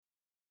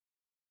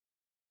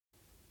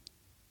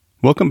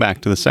Welcome back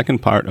to the second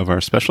part of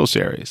our special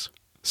series,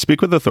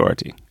 Speak with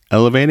Authority,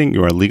 Elevating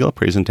Your Legal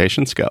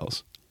Presentation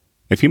Skills.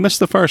 If you missed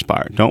the first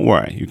part, don't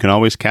worry. You can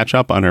always catch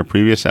up on our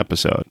previous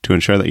episode to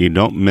ensure that you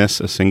don't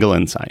miss a single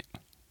insight.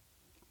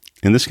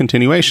 In this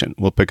continuation,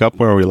 we'll pick up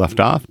where we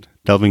left off,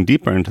 delving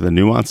deeper into the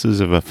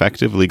nuances of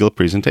effective legal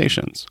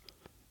presentations.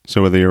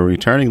 So whether you're a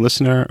returning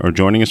listener or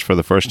joining us for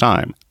the first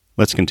time,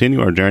 let's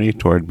continue our journey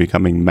toward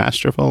becoming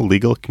masterful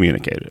legal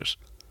communicators.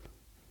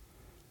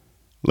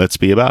 Let's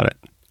be about it.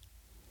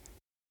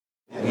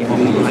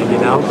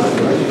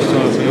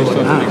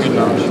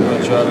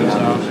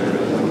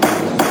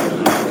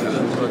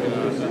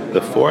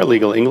 The For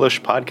Legal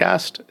English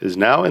podcast is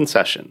now in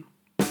session.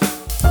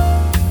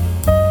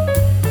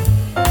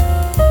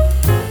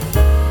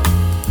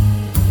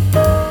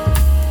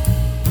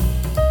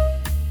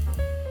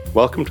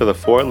 Welcome to the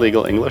For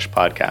Legal English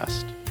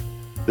podcast.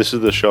 This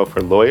is the show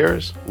for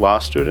lawyers, law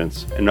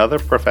students, and other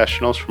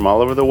professionals from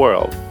all over the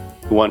world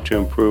who want to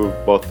improve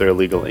both their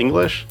legal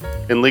English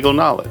and legal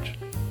knowledge.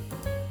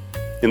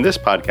 In this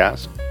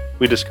podcast,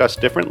 we discuss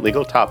different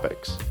legal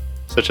topics,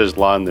 such as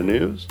law in the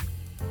news,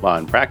 law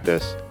in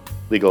practice,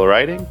 legal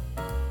writing,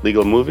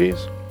 legal movies,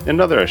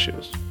 and other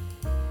issues.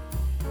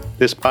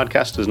 This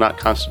podcast does not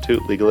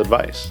constitute legal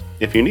advice.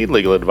 If you need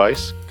legal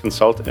advice,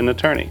 consult an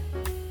attorney.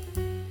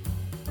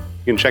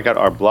 You can check out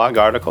our blog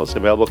articles,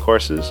 available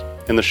courses,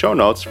 and the show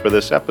notes for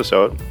this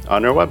episode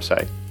on our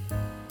website.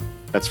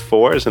 That's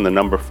 4 as in the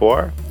number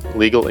 4,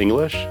 Legal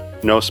English,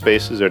 no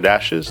spaces or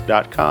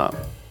dashes.com.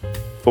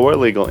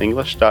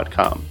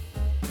 forlegalenglish.com.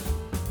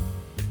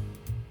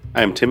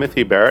 I am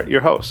Timothy Barrett,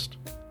 your host.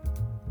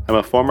 I'm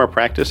a former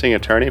practicing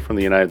attorney from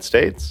the United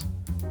States,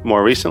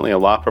 more recently a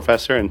law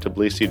professor in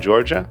Tbilisi,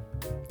 Georgia,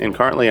 and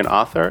currently an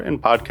author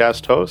and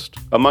podcast host,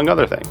 among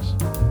other things.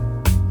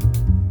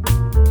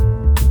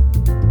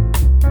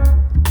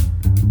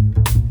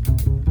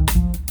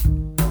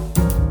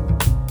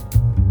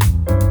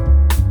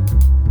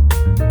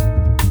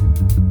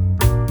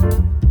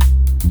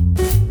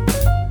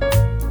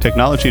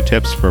 Technology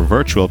tips for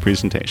virtual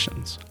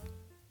presentations.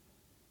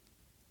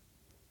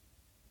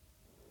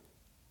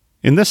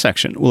 In this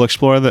section, we'll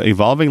explore the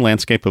evolving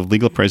landscape of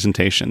legal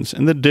presentations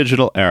in the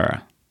digital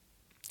era.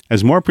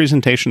 As more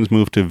presentations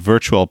move to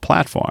virtual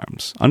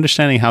platforms,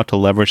 understanding how to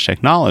leverage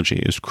technology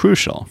is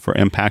crucial for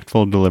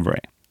impactful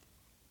delivery.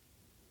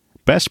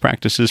 Best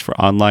practices for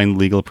online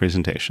legal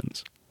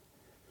presentations.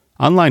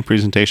 Online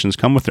presentations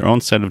come with their own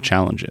set of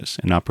challenges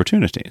and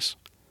opportunities.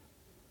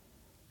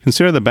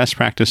 Consider the best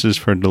practices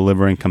for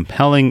delivering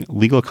compelling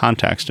legal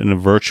context in a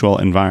virtual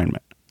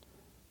environment.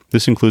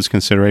 This includes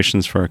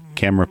considerations for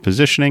camera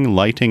positioning,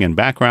 lighting, and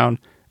background,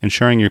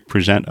 ensuring you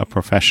present a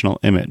professional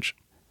image.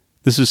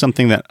 This is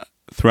something that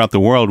throughout the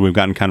world we've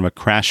gotten kind of a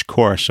crash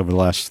course over the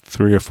last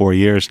 3 or 4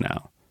 years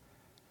now.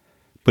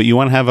 But you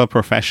want to have a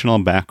professional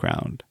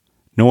background.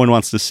 No one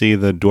wants to see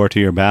the door to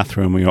your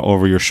bathroom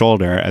over your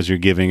shoulder as you're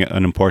giving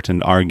an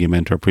important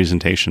argument or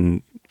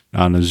presentation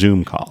on a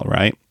Zoom call,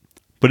 right?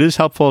 But it is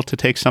helpful to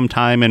take some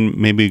time and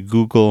maybe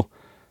Google,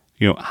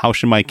 how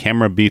should my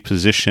camera be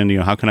positioned?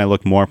 How can I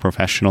look more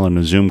professional in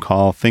a Zoom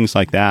call? Things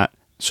like that,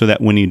 so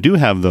that when you do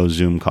have those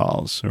Zoom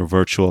calls,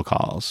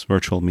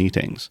 virtual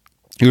meetings,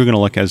 you're going to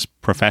look as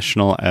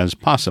professional as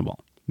possible.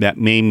 That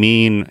may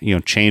mean,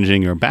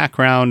 changing your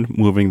background,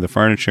 moving the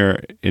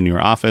furniture in your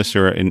office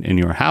or in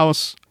your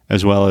house,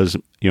 as well as,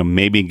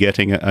 maybe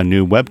getting a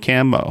new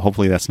webcam.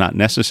 Hopefully that's not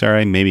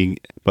necessary. Maybe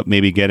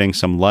getting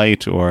some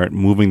light or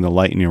moving the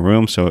light in your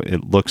room so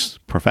it looks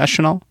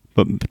professional.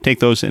 But take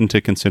those into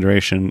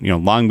consideration,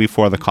 long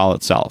before the call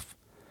itself.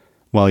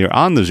 While you're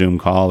on the Zoom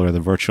call or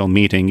the virtual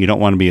meeting, you don't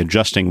want to be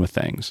adjusting with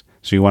things.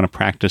 So you want to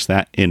practice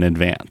that in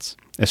advance,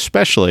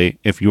 especially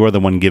if you're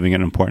the one giving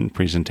an important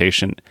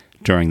presentation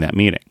during that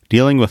meeting.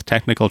 Dealing with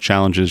technical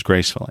challenges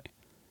gracefully.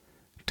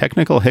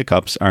 Technical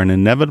hiccups are an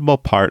inevitable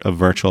part of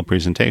virtual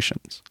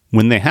presentations.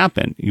 When they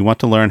happen, you want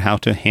to learn how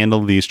to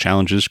handle these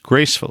challenges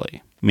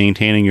gracefully,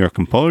 maintaining your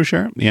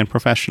composure and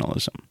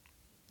professionalism.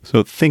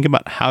 So think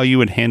about how you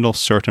would handle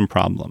certain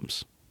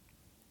problems.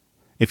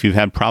 If you've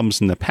had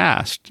problems in the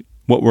past,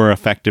 what were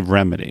effective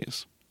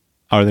remedies?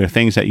 Are there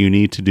things that you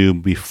need to do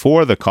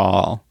before the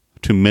call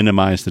to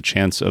minimize the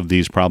chance of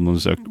these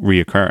problems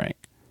reoccurring?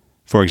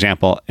 For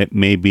example, it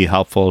may be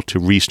helpful to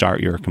restart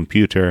your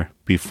computer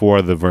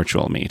before the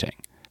virtual meeting.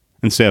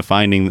 Instead of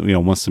finding,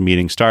 once the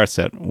meeting starts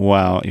that,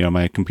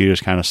 my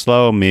computer's kind of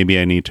slow, maybe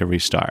I need to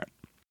restart.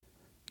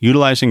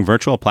 Utilizing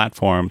virtual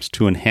platforms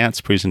to enhance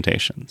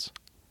presentations.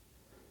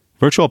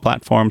 Virtual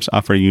platforms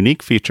offer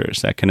unique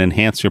features that can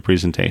enhance your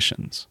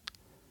presentations.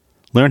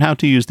 Learn how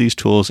to use these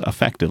tools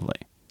effectively,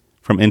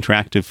 from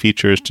interactive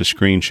features to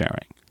screen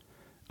sharing.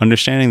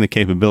 Understanding the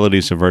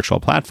capabilities of virtual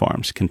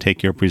platforms can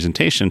take your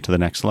presentation to the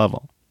next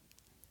level.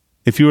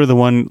 If you are the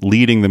one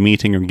leading the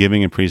meeting or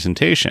giving a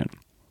presentation,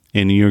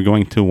 and you're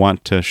going to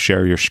want to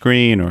share your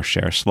screen or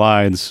share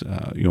slides,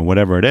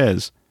 whatever it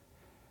is,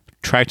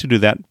 try to do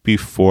that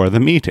before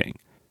the meeting.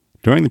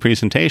 During the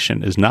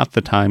presentation is not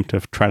the time to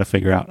try to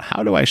figure out,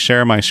 how do I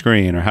share my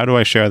screen or how do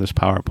I share this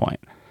PowerPoint?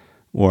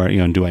 Or,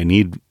 do I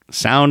need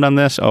sound on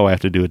this? Oh, I have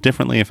to do it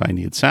differently if I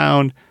need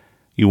sound.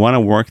 You want to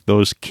work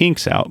those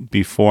kinks out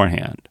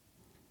beforehand.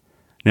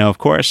 Now, of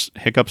course,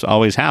 hiccups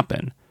always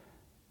happen,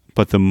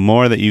 but the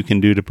more that you can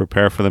do to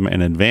prepare for them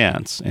in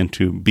advance and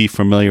to be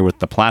familiar with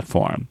the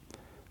platform,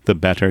 the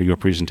better your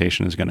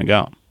presentation is going to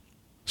go.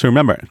 So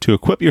remember, to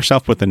equip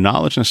yourself with the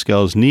knowledge and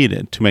skills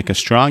needed to make a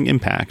strong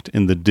impact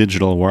in the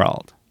digital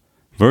world.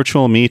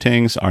 Virtual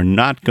meetings are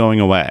not going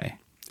away.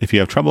 If you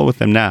have trouble with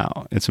them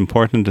now, it's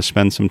important to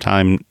spend some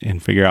time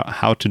and figure out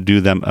how to do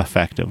them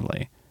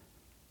effectively,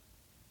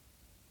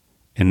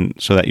 and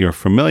so that you're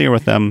familiar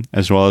with them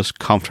as well as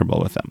comfortable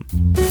with them.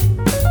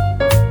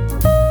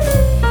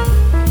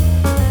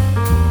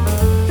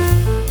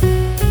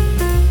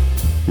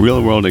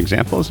 Real-world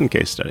examples and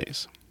case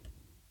studies.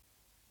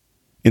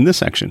 In this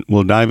section,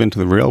 we'll dive into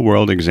the real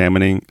world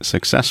examining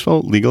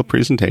successful legal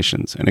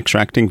presentations and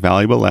extracting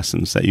valuable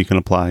lessons that you can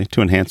apply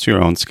to enhance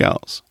your own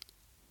skills.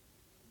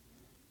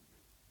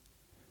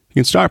 You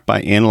can start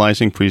by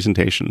analyzing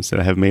presentations that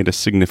have made a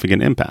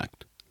significant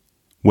impact,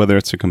 whether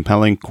it's a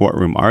compelling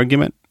courtroom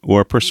argument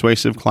or a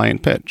persuasive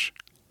client pitch.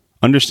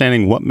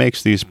 Understanding what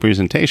makes these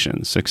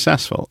presentations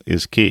successful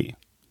is key.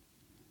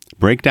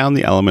 Break down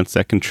the elements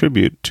that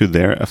contribute to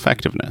their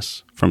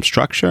effectiveness, from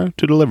structure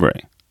to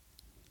delivery.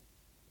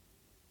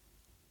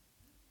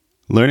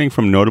 Learning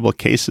from notable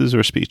cases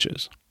or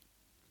speeches.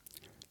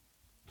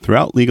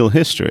 Throughout legal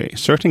history,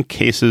 certain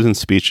cases and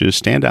speeches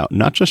stand out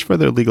not just for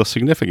their legal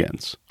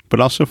significance, but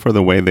also for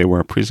the way they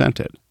were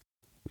presented.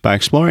 By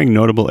exploring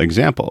notable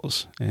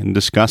examples and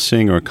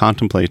discussing or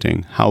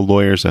contemplating how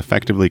lawyers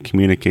effectively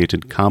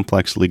communicated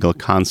complex legal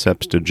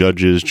concepts to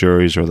judges,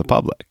 juries, or the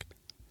public,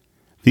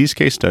 these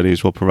case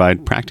studies will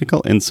provide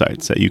practical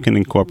insights that you can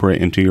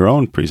incorporate into your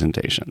own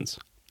presentations.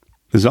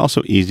 This is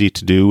also easy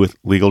to do with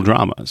legal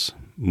dramas,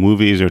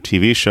 movies or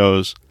TV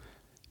shows,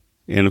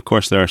 and of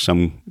course there are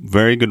some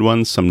very good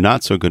ones, some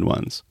not so good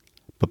ones.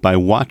 But by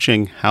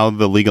watching how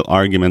the legal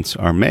arguments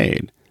are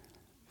made,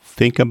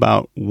 think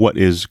about what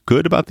is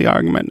good about the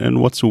argument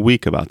and what's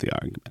weak about the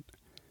argument.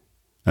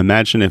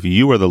 Imagine if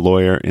you were the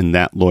lawyer in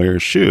that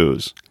lawyer's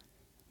shoes.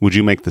 Would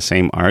you make the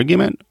same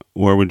argument,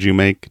 or would you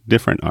make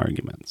different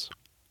arguments?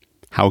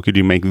 How could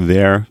you make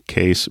their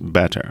case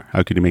better?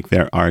 How could you make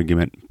their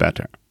argument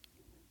better?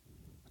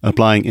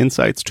 Applying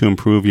insights to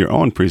improve your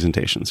own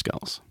presentation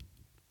skills.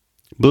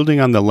 Building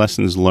on the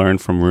lessons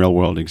learned from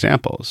real-world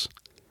examples,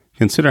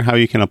 consider how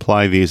you can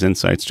apply these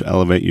insights to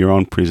elevate your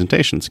own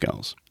presentation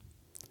skills.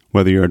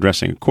 Whether you're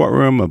addressing a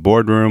courtroom, a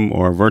boardroom,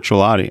 or a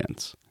virtual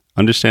audience,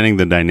 understanding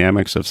the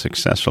dynamics of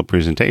successful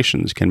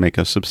presentations can make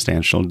a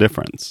substantial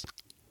difference.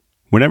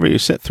 Whenever you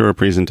sit through a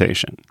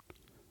presentation,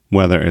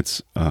 whether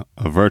it's a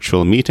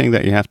virtual meeting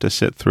that you have to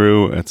sit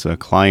through, it's a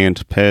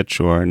client pitch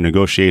or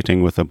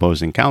negotiating with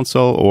opposing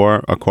counsel,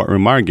 or a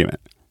courtroom argument,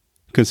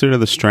 consider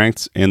the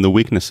strengths and the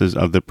weaknesses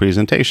of the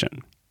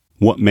presentation.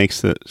 What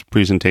makes the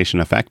presentation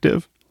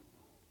effective?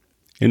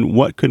 And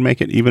what could make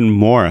it even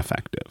more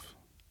effective?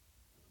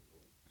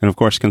 And of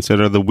course,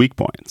 consider the weak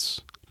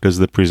points. Does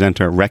the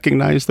presenter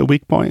recognize the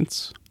weak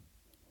points?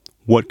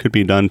 What could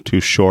be done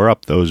to shore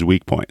up those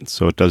weak points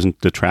so it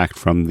doesn't detract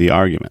from the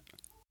argument?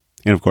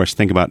 And of course,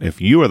 think about if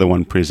you are the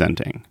one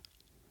presenting,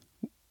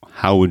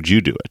 how would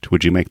you do it?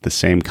 Would you make the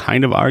same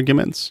kind of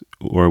arguments,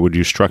 or would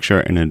you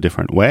structure it in a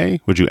different way?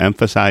 Would you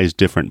emphasize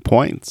different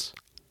points?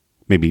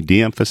 Maybe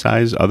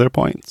de-emphasize other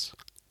points?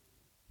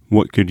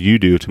 What could you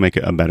do to make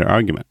it a better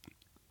argument?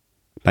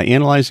 By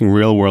analyzing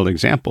real-world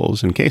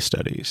examples and case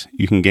studies,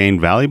 you can gain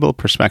valuable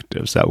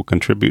perspectives that will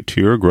contribute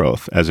to your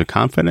growth as a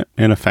confident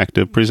and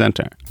effective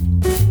presenter.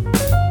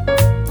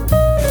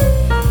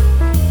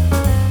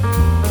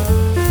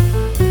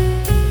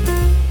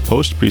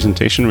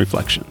 Post-presentation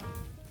reflection.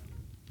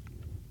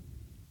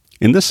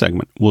 In this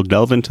segment, we'll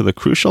delve into the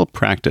crucial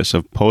practice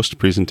of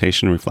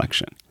post-presentation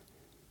reflection.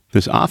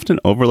 This often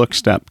overlooked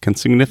step can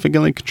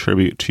significantly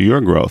contribute to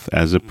your growth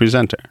as a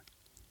presenter.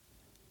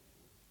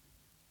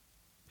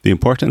 The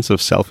importance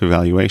of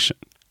self-evaluation.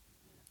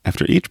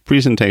 After each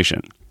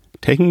presentation,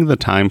 taking the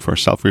time for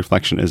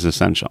self-reflection is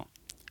essential.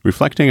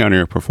 Reflecting on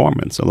your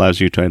performance allows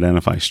you to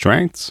identify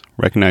strengths,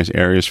 recognize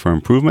areas for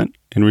improvement,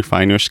 and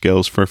refine your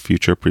skills for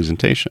future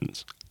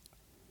presentations.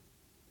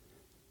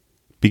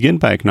 Begin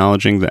by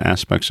acknowledging the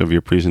aspects of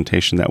your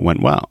presentation that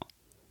went well.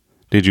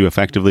 Did you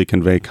effectively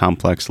convey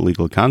complex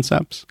legal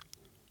concepts?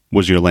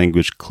 Was your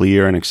language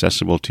clear and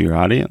accessible to your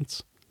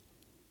audience?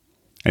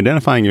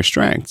 Identifying your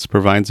strengths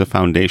provides a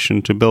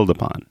foundation to build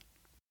upon.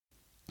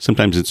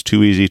 Sometimes it's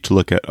too easy to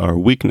look at our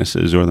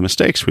weaknesses or the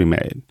mistakes we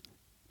made,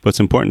 but it's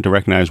important to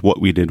recognize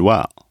what we did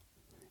well,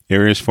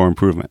 areas for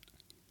improvement.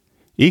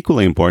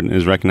 Equally important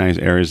is recognize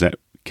areas that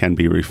can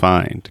be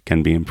refined,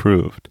 can be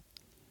improved.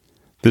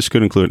 This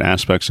could include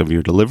aspects of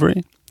your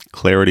delivery,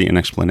 clarity in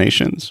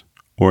explanations,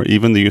 or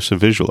even the use of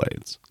visual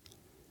aids.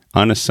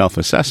 Honest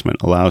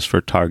self-assessment allows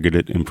for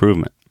targeted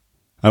improvement.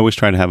 I always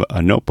try to have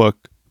a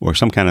notebook or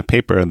some kind of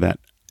paper that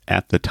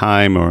at the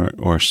time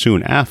or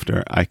soon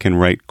after, I can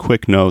write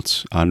quick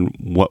notes on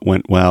what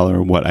went well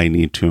or what I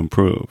need to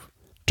improve.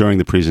 during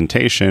the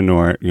presentation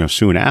or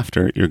soon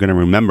after, you're going to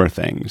remember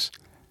things.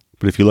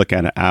 But if you look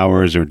at it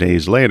hours or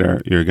days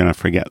later, you're going to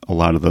forget a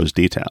lot of those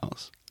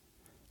details.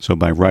 So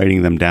by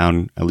writing them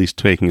down, at least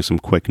taking some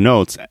quick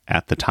notes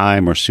at the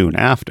time or soon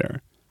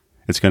after,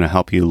 it's going to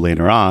help you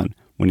later on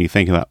when you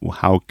think about, well,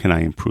 how can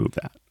I improve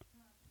that?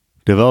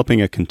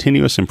 Developing a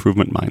continuous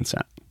improvement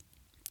mindset.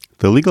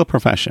 The legal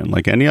profession,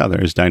 like any other,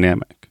 is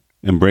dynamic.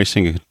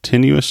 Embracing a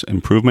continuous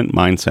improvement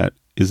mindset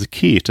is the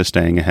key to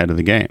staying ahead of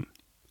the game.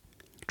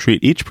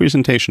 Treat each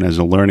presentation as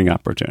a learning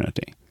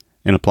opportunity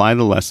and apply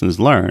the lessons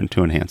learned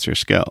to enhance your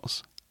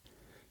skills.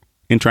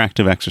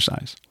 Interactive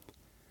exercise.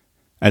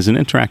 As an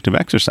interactive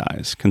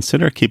exercise,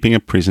 consider keeping a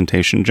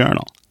presentation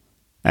journal.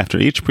 After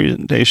each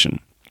presentation,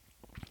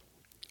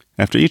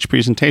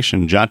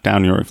 jot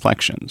down your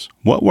reflections.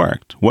 What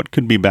worked? What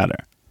could be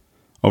better?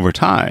 Over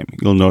time,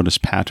 you'll notice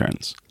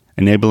patterns,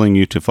 enabling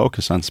you to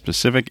focus on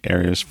specific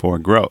areas for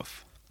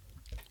growth.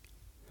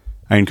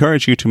 I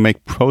encourage you to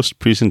make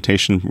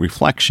post-presentation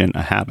reflection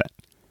a habit.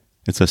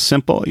 It's a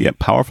simple yet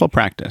powerful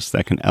practice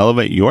that can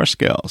elevate your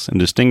skills and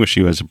distinguish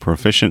you as a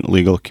proficient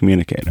legal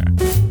communicator.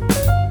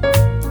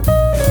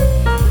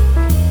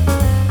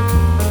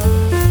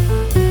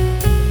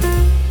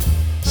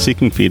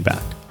 Seeking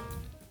feedback.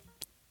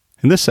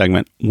 In this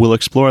segment, we'll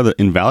explore the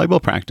invaluable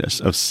practice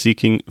of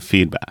seeking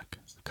feedback.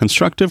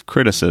 Constructive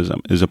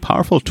criticism is a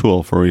powerful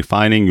tool for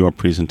refining your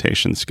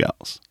presentation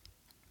skills.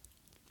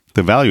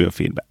 The value of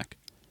feedback.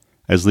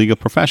 As legal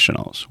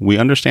professionals, we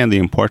understand the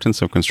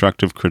importance of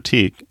constructive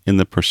critique in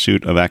the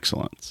pursuit of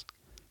excellence.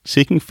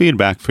 Seeking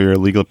feedback for your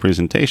legal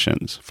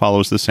presentations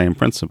follows the same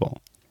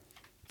principle.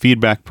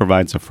 Feedback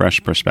provides a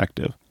fresh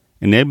perspective,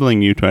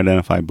 enabling you to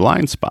identify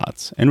blind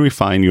spots and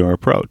refine your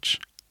approach.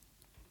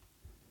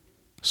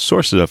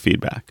 Sources of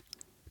feedback.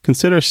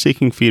 Consider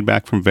seeking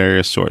feedback from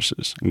various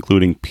sources,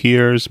 including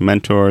peers,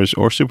 mentors,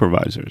 or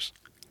supervisors.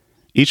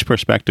 Each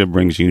perspective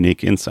brings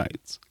unique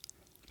insights.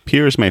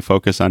 Peers may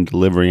focus on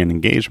delivery and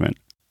engagement,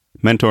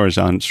 mentors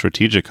on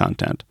strategic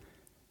content,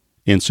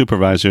 and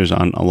supervisors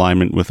on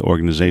alignment with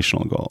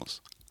organizational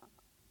goals.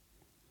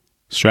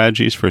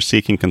 Strategies for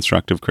seeking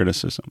constructive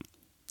criticism.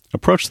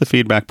 Approach the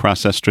feedback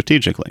process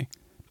strategically.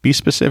 Be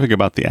specific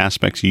about the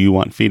aspects you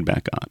want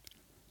feedback on.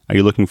 Are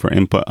you looking for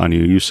input on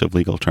your use of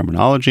legal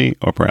terminology,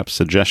 or perhaps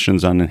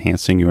suggestions on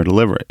enhancing your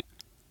delivery?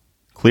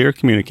 Clear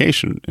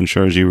communication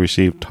ensures you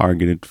receive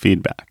targeted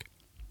feedback.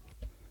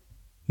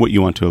 What you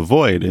want to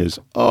avoid is,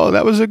 "Oh,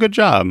 that was a good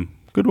job.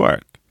 Good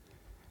work."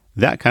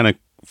 That kind of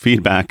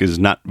feedback is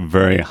not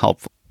very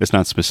helpful. It's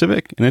not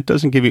specific, and it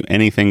doesn't give you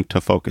anything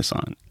to focus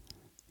on.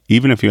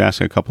 Even if you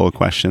ask a couple of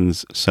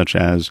questions such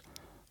as,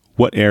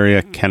 what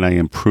area can I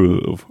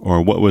improve?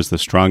 Or what was the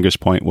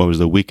strongest point? What was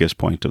the weakest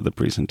point of the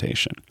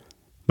presentation?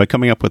 By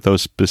coming up with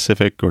those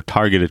specific or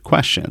targeted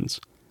questions,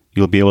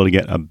 you'll be able to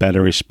get a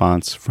better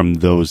response from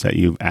those that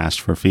you've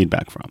asked for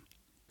feedback from.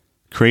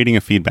 Creating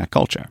a feedback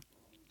culture.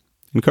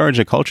 Encourage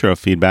a culture of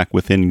feedback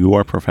within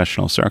your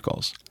professional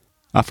circles.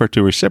 Offer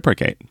to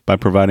reciprocate by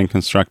providing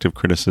constructive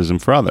criticism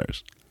for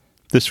others.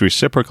 This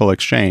reciprocal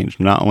exchange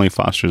not only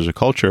fosters a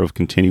culture of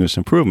continuous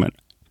improvement,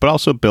 but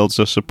also builds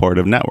a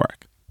supportive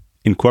network.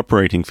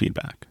 Incorporating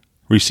feedback.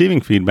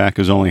 Receiving feedback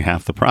is only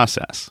half the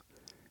process.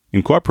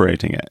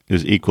 Incorporating it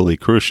is equally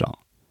crucial.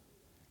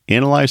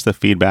 Analyze the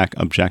feedback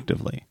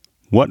objectively.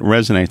 What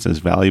resonates as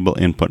valuable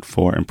input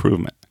for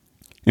improvement?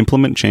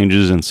 Implement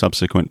changes in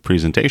subsequent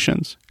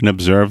presentations and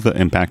observe the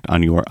impact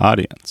on your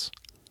audience.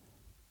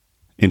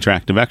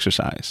 Interactive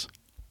exercise.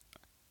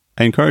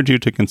 I encourage you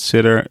to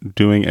consider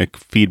doing a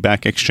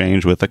feedback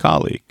exchange with a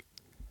colleague.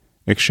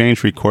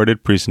 Exchange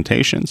recorded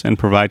presentations and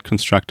provide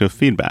constructive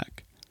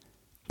feedback.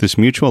 This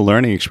mutual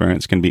learning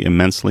experience can be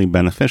immensely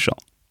beneficial.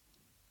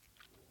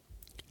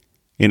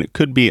 And it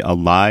could be a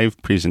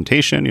live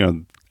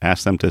presentation,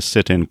 ask them to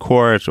sit in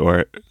court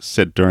or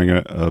sit during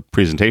a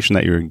presentation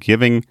that you're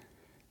giving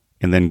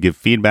and then give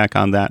feedback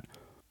on that.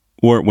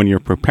 Or when you're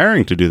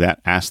preparing to do that,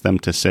 ask them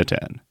to sit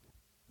in.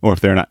 Or if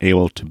they're not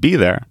able to be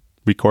there,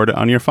 record it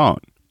on your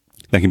phone.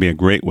 That can be a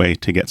great way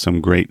to get some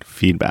great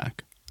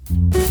feedback.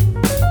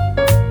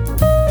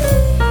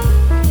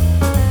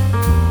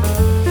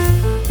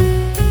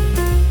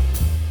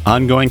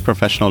 Ongoing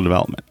professional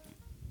development.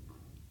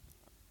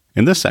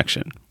 In this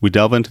section, we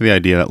delve into the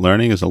idea that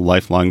learning is a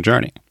lifelong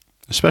journey,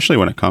 especially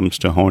when it comes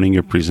to honing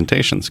your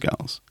presentation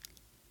skills.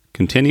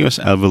 Continuous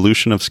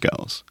evolution of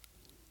skills.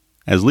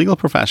 As legal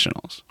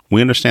professionals,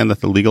 we understand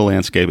that the legal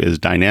landscape is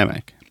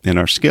dynamic and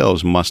our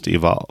skills must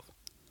evolve.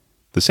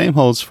 The same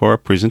holds for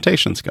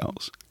presentation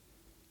skills.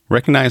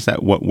 Recognize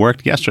that what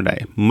worked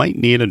yesterday might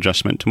need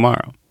adjustment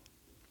tomorrow.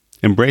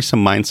 Embrace a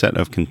mindset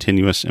of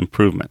continuous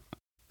improvement.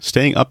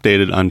 Staying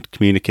updated on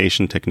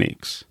communication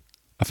techniques.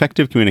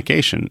 Effective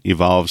communication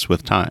evolves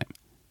with time.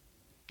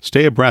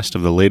 Stay abreast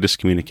of the latest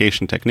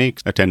communication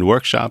techniques, attend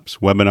workshops,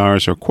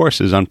 webinars, or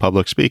courses on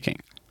public speaking.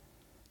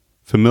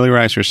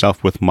 Familiarize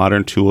yourself with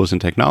modern tools and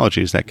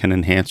technologies that can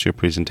enhance your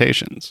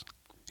presentations.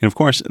 And of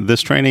course,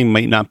 this training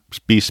might not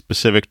be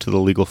specific to the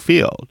legal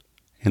field,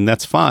 and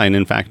that's fine.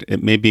 In fact,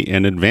 it may be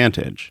an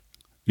advantage.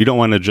 You don't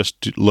want to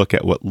just look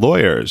at what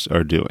lawyers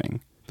are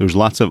doing. There's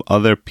lots of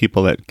other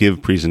people that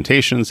give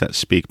presentations, that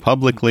speak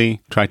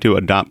publicly. Try to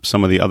adopt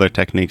some of the other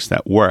techniques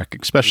that work,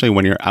 especially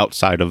when you're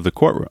outside of the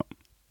courtroom.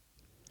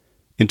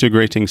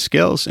 Integrating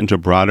skills into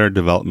broader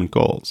development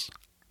goals.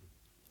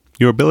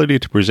 Your ability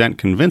to present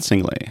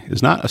convincingly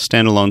is not a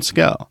standalone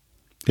skill.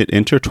 It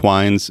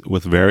intertwines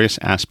with various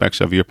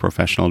aspects of your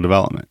professional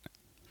development.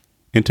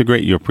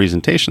 Integrate your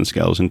presentation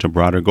skills into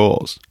broader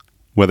goals,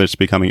 whether it's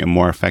becoming a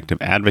more effective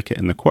advocate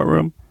in the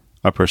courtroom,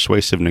 a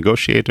persuasive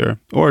negotiator,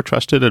 or a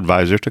trusted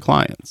advisor to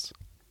clients.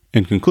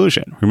 In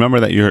conclusion, remember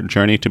that your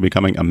journey to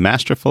becoming a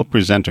masterful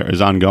presenter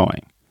is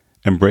ongoing.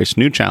 Embrace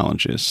new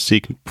challenges,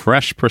 seek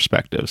fresh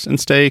perspectives, and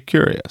stay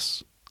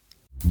curious.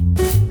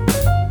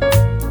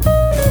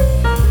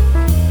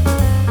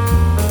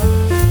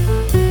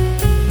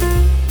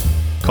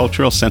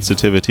 Cultural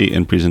sensitivity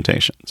in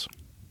presentations.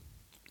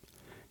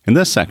 In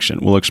this section,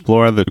 we'll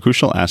explore the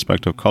crucial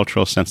aspect of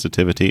cultural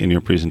sensitivity in your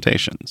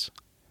presentations.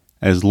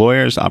 As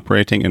lawyers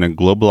operating in a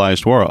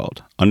globalized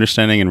world,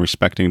 understanding and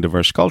respecting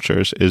diverse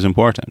cultures is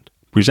important.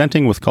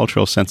 Presenting with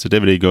cultural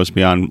sensitivity goes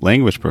beyond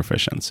language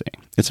proficiency.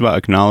 It's about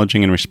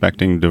acknowledging and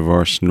respecting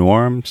diverse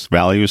norms,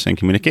 values, and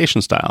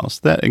communication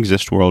styles that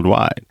exist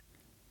worldwide.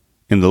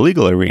 In the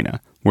legal arena,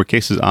 where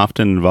cases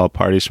often involve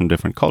parties from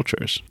different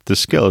cultures,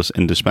 this skill is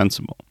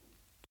indispensable.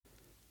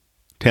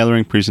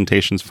 Tailoring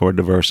presentations for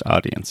diverse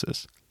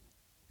audiences.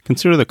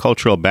 Consider the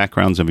cultural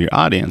backgrounds of your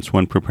audience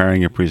when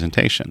preparing your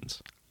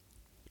presentations.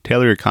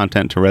 Tailor your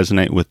content to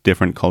resonate with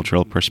different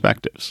cultural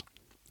perspectives.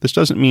 This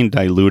doesn't mean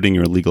diluting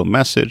your legal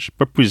message,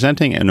 but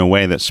presenting it in a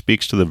way that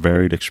speaks to the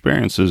varied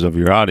experiences of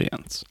your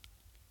audience.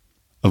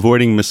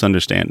 Avoiding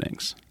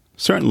misunderstandings.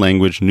 Certain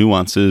language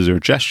nuances or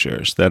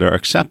gestures that are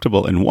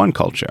acceptable in one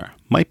culture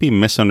might be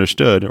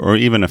misunderstood or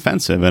even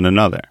offensive in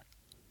another.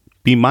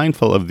 Be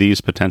mindful of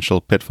these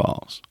potential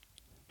pitfalls.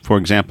 For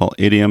example,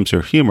 idioms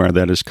or humor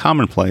that is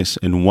commonplace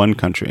in one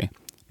country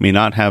may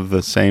not have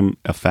the same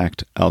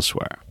effect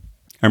elsewhere.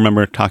 I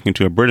remember talking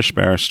to a British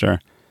barrister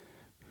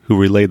who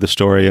relayed the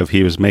story of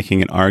he was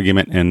making an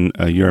argument in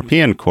a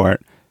European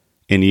court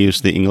and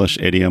used the English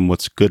idiom,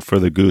 "What's good for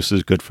the goose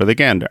is good for the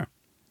gander,"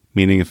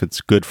 meaning if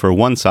it's good for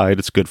one side,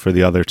 it's good for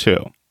the other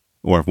too.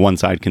 Or if one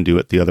side can do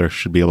it, the other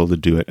should be able to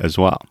do it as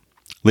well.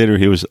 Later,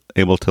 he was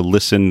able to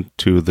listen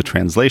to the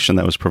translation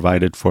that was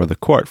provided for the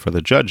court, for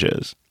the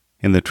judges,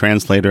 and the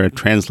translator had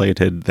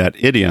translated that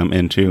idiom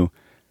into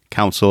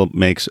counsel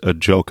makes a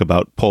joke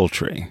about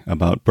poultry,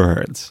 about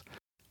birds.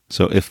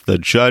 So if the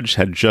judge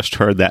had just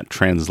heard that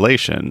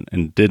translation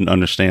and didn't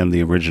understand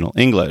the original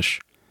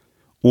English,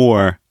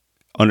 or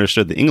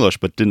understood the English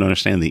but didn't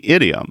understand the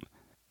idiom,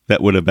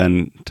 that would have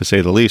been, to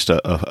say the least,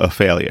 a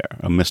failure,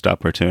 a missed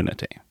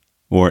opportunity,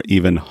 or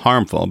even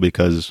harmful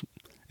because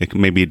it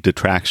maybe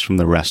detracts from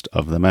the rest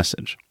of the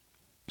message.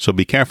 So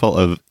be careful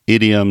of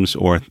idioms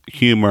or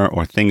humor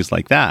or things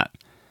like that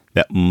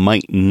that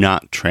might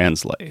not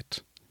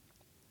translate,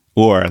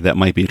 or that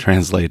might be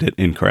translated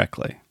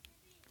incorrectly.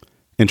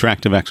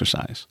 Interactive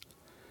exercise.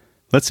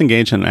 Let's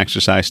engage in an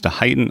exercise to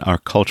heighten our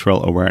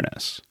cultural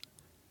awareness.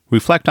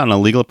 Reflect on a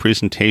legal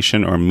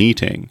presentation or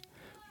meeting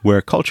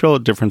where cultural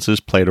differences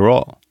played a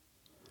role.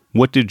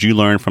 What did you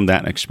learn from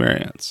that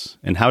experience,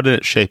 and how did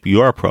it shape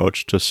your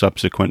approach to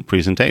subsequent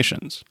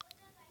presentations?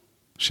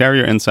 Share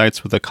your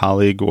insights with a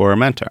colleague or a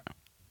mentor.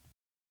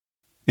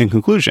 In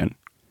conclusion,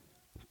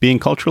 being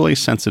culturally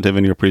sensitive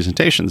in your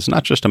presentations is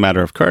not just a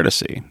matter of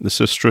courtesy. This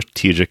is a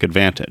strategic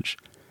advantage.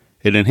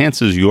 It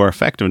enhances your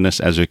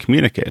effectiveness as a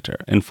communicator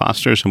and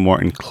fosters a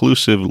more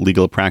inclusive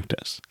legal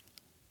practice.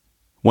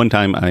 One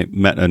time I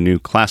met a new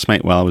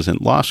classmate while I was in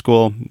law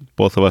school.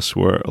 Both of us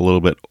were a little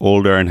bit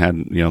older and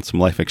had, some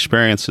life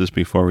experiences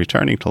before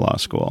returning to law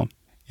school.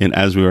 And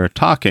as we were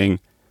talking,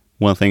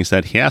 one of the things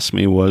that he asked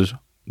me was,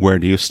 "Where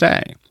do you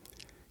stay?"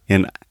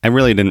 And I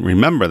really didn't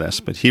remember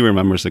this, but he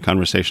remembers the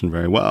conversation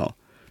very well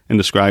and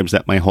describes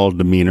that my whole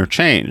demeanor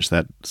changed,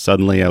 that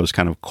suddenly I was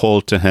kind of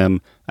cold to him.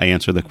 I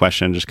answered the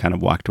question and just kind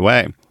of walked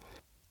away.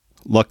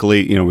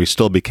 Luckily, we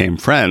still became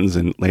friends,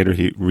 and later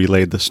he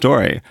relayed the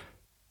story.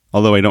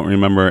 Although I don't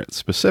remember it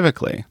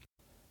specifically,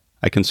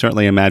 I can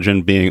certainly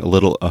imagine being a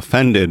little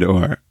offended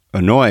or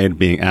annoyed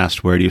being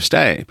asked, "Where do you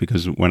stay?"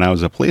 Because when I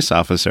was a police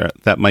officer,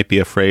 that might be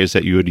a phrase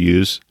that you would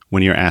use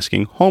when you're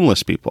asking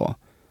homeless people.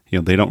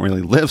 They don't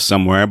really live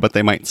somewhere, but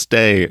they might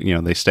stay,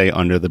 they stay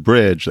under the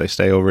bridge, they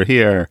stay over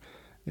here,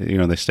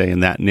 they stay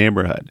in that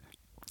neighborhood.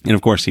 And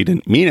of course, he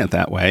didn't mean it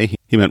that way.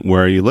 He meant,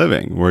 "Where are you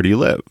living? Where do you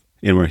live?"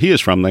 And where he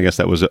is from, I guess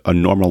that was a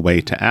normal way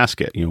to ask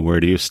it.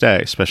 Where do you stay?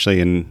 Especially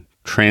in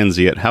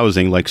transient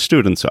housing like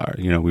students are.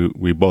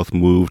 We both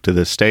moved to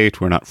this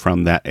state. We're not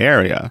from that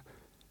area.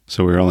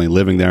 So we were only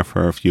living there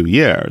for a few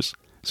years.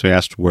 So he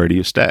asked, "Where do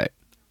you stay?"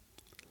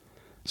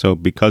 So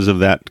because of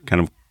that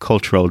kind of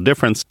cultural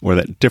difference, or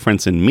that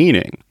difference in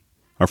meaning,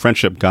 our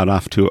friendship got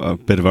off to a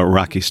bit of a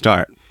rocky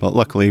start. But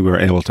luckily, we were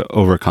able to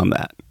overcome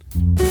that.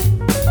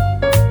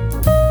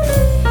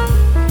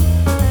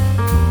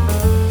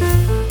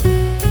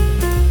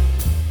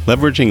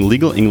 Leveraging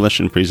legal English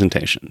in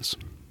presentations.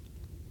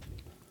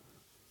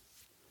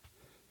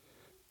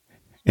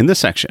 In this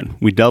section,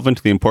 we delve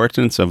into the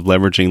importance of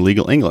leveraging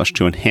legal English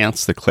to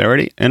enhance the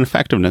clarity and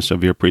effectiveness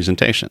of your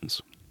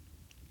presentations.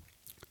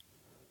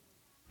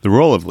 The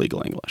role of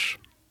legal English.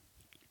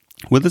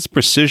 With its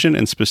precision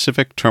and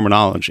specific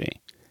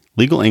terminology,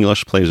 legal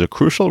English plays a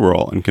crucial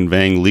role in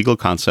conveying legal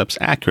concepts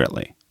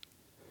accurately.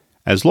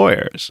 As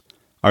lawyers,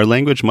 our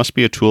language must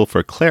be a tool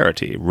for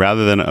clarity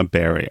rather than a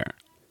barrier.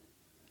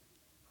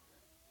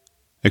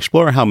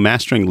 Explore how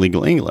mastering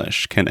legal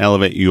English can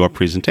elevate your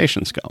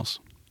presentation skills.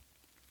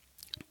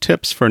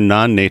 Tips for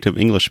non-native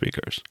English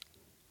speakers.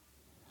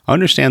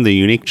 Understand the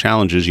unique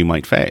challenges you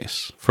might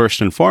face.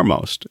 First and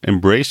foremost,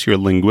 embrace your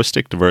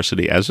linguistic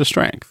diversity as a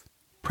strength.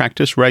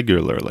 Practice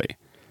regularly.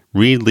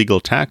 Read legal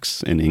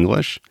texts in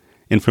English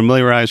and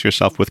familiarize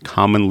yourself with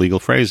common legal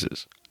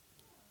phrases.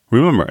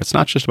 Remember, it's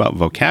not just about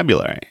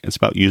vocabulary, it's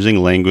about using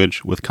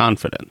language with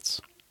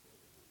confidence.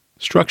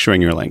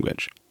 Structuring your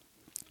language.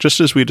 Just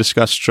as we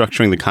discussed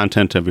structuring the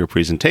content of your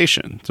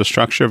presentation, the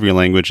structure of your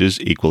language is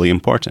equally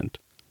important.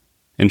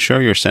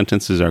 Ensure your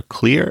sentences are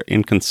clear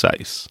and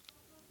concise.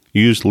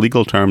 Use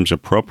legal terms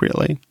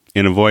appropriately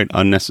and avoid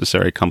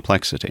unnecessary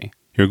complexity.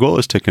 Your goal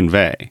is to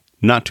convey,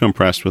 not to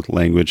impress with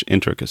language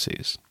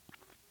intricacies.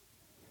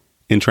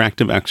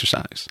 Interactive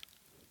exercise.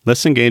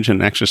 Let's engage in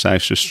an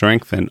exercise to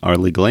strengthen our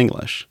legal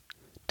English.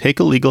 Take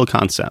a legal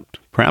concept,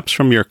 perhaps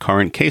from your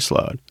current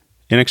caseload,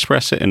 and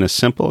express it in a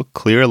simple,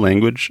 clear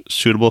language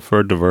suitable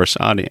for a diverse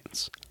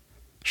audience.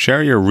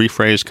 Share your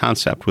rephrased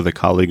concept with a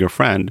colleague or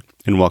friend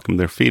and welcome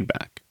their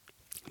feedback.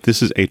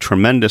 This is a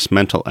tremendous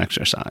mental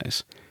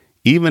exercise.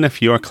 Even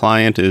if your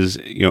client is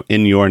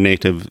in your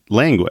native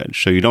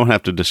language, so you don't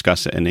have to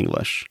discuss it in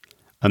English.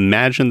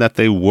 Imagine that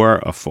they were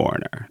a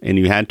foreigner and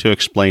you had to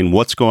explain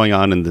what's going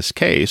on in this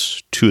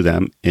case to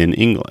them in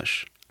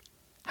English.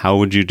 How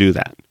would you do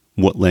that?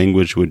 What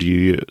language would you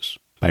use?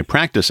 By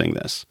practicing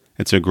this,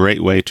 it's a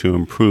great way to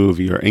improve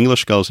your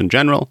English skills in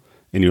general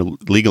and your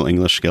legal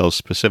English skills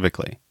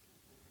specifically.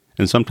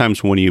 And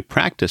sometimes when you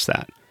practice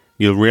that,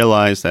 you'll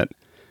realize that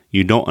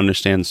you don't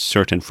understand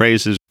certain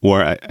phrases,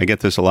 or I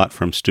get this a lot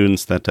from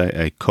students that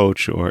I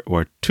coach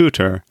or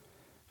tutor.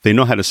 They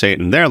know how to say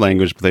it in their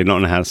language, but they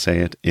don't know how to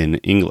say it in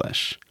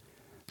English.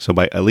 So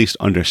by at least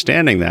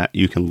understanding that,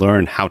 you can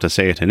learn how to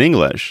say it in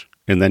English,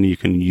 and then you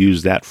can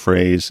use that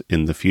phrase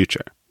in the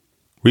future.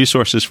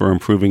 Resources for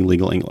improving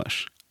legal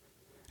English.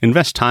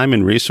 Invest time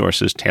and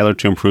resources tailored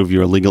to improve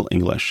your legal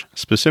English,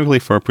 specifically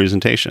for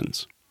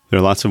presentations. There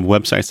are lots of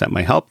websites that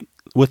might help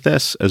with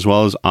this, as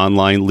well as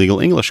online legal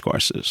English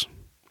courses.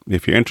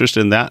 If you're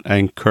interested in that, I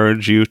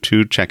encourage you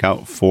to check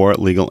out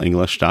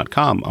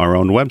forlegalenglish.com, our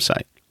own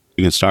website.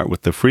 You can start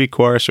with the free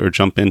course or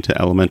jump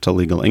into Elemental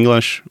Legal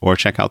English or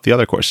check out the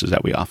other courses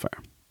that we offer.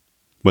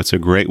 What's a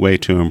great way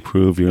to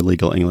improve your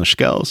legal English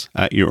skills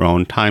at your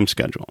own time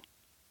schedule.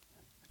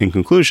 In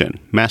conclusion,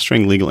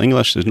 mastering legal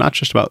English is not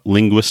just about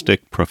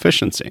linguistic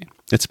proficiency.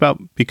 It's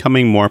about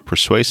becoming more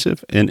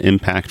persuasive and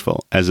impactful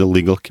as a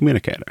legal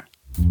communicator.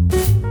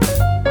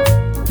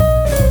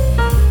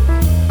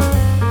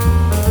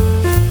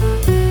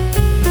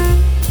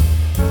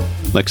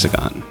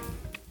 Lexicon.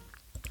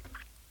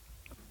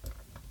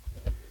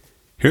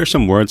 Here are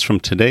some words from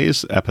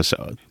today's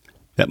episode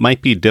that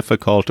might be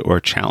difficult or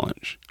a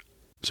challenge.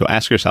 So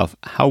ask yourself,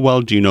 how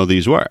well do you know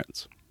these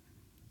words?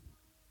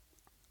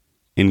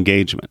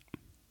 Engagement.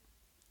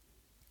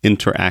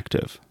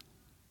 Interactive.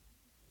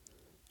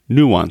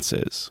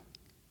 Nuances.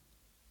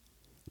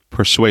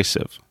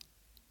 Persuasive.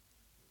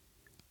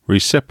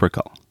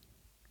 Reciprocal.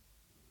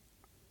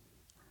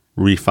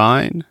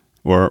 Refine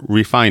or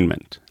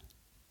refinement.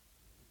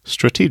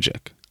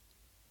 Strategic.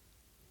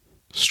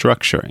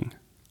 Structuring.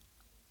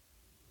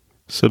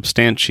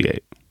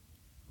 Substantiate.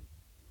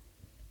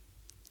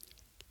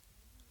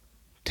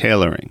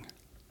 Tailoring.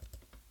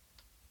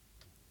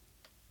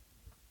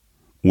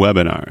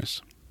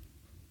 Webinars.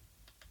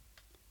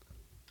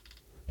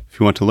 If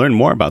you want to learn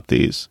more about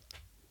these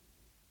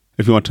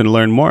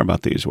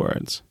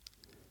words,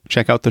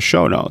 check out the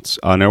show notes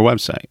on our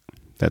website.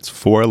 That's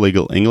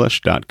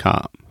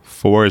forlegalenglish.com.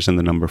 4 is in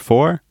the number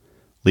 4.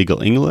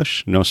 Legal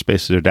English, no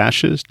spaces or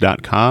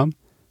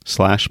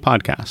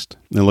dashes.com/podcast.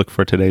 And look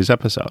for today's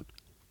episode.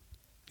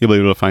 You'll be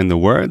able to find the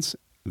words,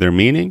 their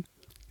meaning,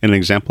 and an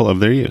example of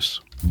their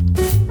use.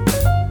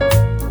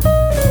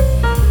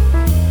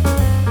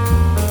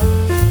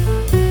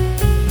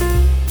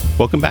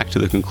 Welcome back to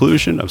the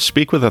conclusion of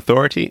Speak with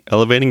Authority,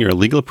 Elevating Your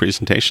Legal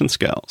Presentation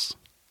Skills.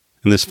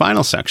 In this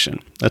final section,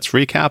 let's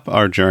recap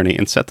our journey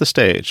and set the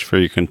stage for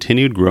your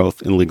continued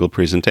growth in legal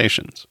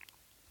presentations.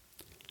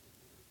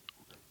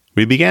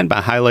 We began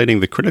by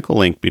highlighting the critical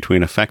link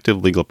between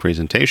effective legal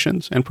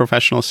presentations and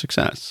professional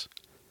success.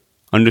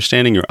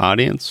 Understanding your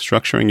audience,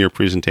 structuring your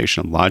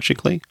presentation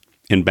logically,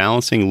 and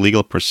balancing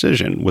legal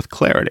precision with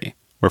clarity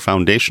were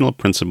foundational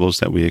principles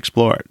that we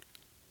explored.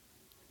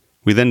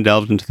 We then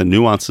delved into the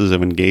nuances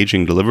of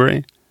engaging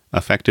delivery,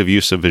 effective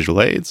use of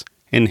visual aids,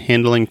 and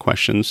handling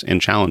questions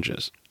and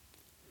challenges.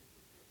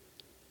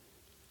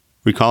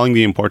 Recalling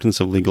the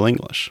importance of legal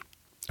English.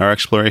 our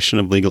exploration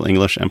of legal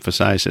English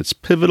emphasized its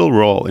pivotal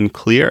role in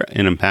clear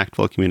and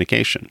impactful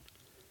communication.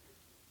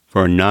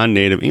 For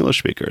non-native English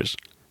speakers,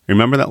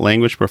 remember that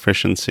language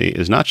proficiency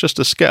is not just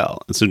a skill,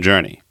 it's a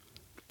journey.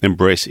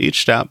 Embrace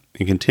each step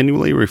and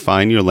continually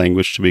refine your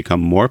language to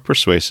become a more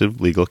persuasive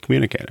legal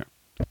communicator.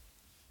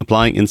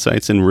 Applying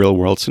insights in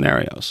real-world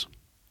scenarios.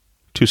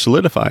 To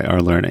solidify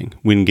our learning,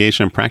 we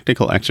engage in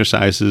practical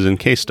exercises and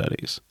case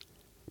studies.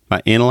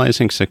 By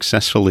analyzing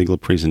successful legal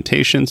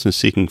presentations and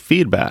seeking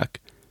feedback,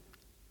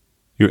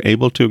 you're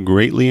able to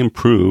greatly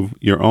improve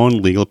your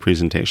own legal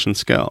presentation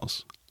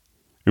skills.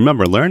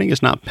 Remember, learning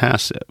is not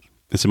passive.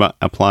 It's about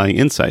applying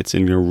insights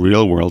in your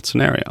real-world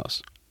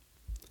scenarios.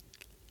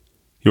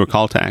 Your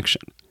call to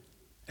action.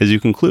 As you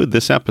conclude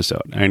this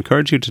episode, I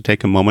encourage you to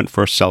take a moment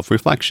for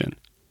self-reflection.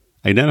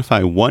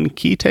 Identify one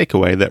key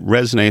takeaway that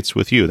resonates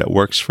with you, that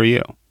works for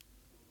you.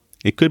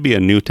 It could be a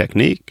new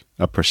technique,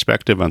 a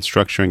perspective on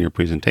structuring your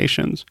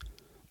presentations,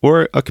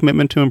 or a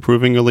commitment to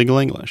improving your legal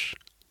English.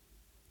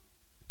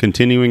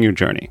 Continuing your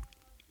journey.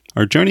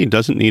 Our journey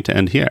doesn't need to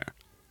end here.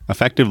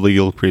 Effective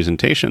legal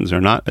presentations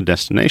are not a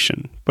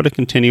destination, but a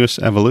continuous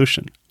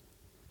evolution.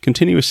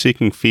 Continue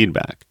seeking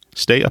feedback,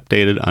 stay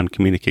updated on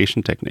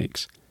communication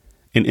techniques,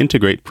 and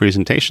integrate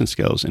presentation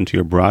skills into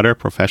your broader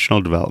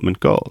professional development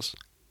goals.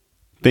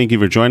 Thank you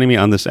for joining me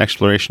on this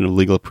exploration of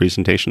legal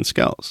presentation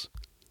skills.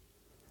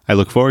 I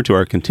look forward to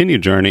our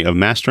continued journey of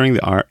mastering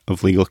the art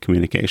of legal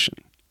communication.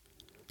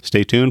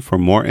 Stay tuned for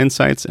more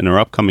insights in our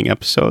upcoming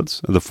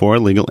episodes of the For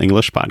Legal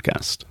English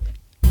podcast.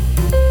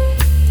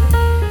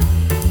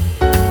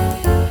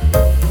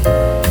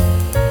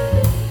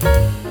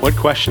 What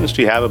questions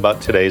do you have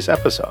about today's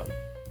episode?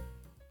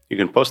 You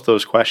can post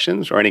those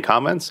questions or any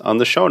comments on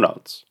the show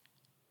notes.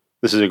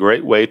 This is a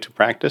great way to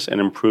practice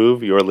and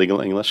improve your legal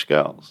English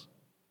skills.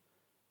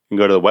 You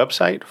can go to the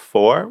website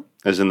for,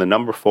 as in the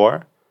number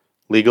 4,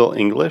 Legal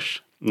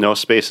English, no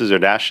spaces or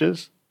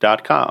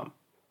dashes.com.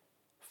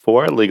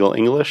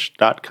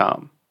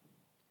 forlegalenglish.com.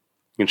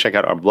 You can check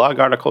out our blog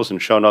articles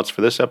and show notes for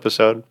this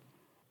episode,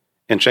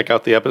 and check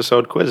out the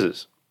episode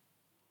quizzes.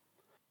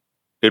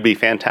 It'd be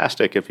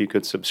fantastic if you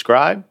could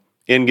subscribe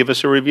and give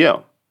us a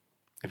review.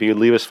 If you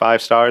could leave us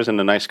 5 stars and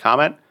a nice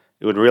comment,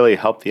 it would really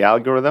help the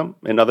algorithm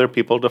and other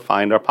people to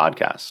find our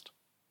podcast.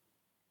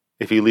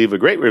 If you leave a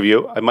great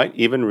review, I might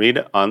even read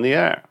it on the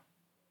air.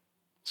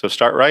 So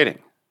start writing.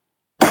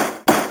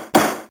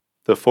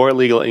 The For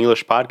Legal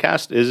English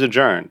podcast is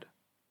adjourned.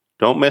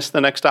 Don't miss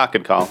the next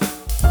docket call.